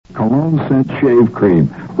Cologne Scent Shave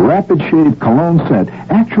Cream. Rapid Shave Cologne Scent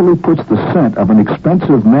actually puts the scent of an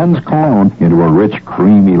expensive men's cologne into a rich,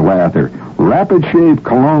 creamy lather. Rapid Shave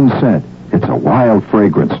Cologne Scent. It's a wild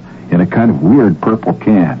fragrance in a kind of weird purple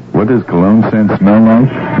can. What does cologne scent smell like?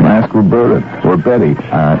 Ask Roberta. Or Betty.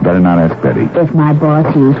 Better not ask Betty. If my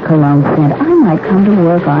boss used cologne scent, I might come to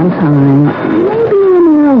work on time. Maybe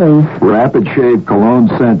even early. Rapid Shave Cologne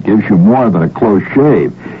Scent gives you more than a close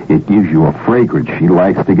shave. It gives you a fragrance she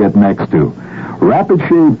likes to get next to. Rapid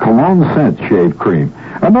Shave Cologne Scent Shave Cream.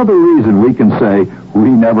 Another reason we can say we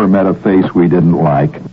never met a face we didn't like.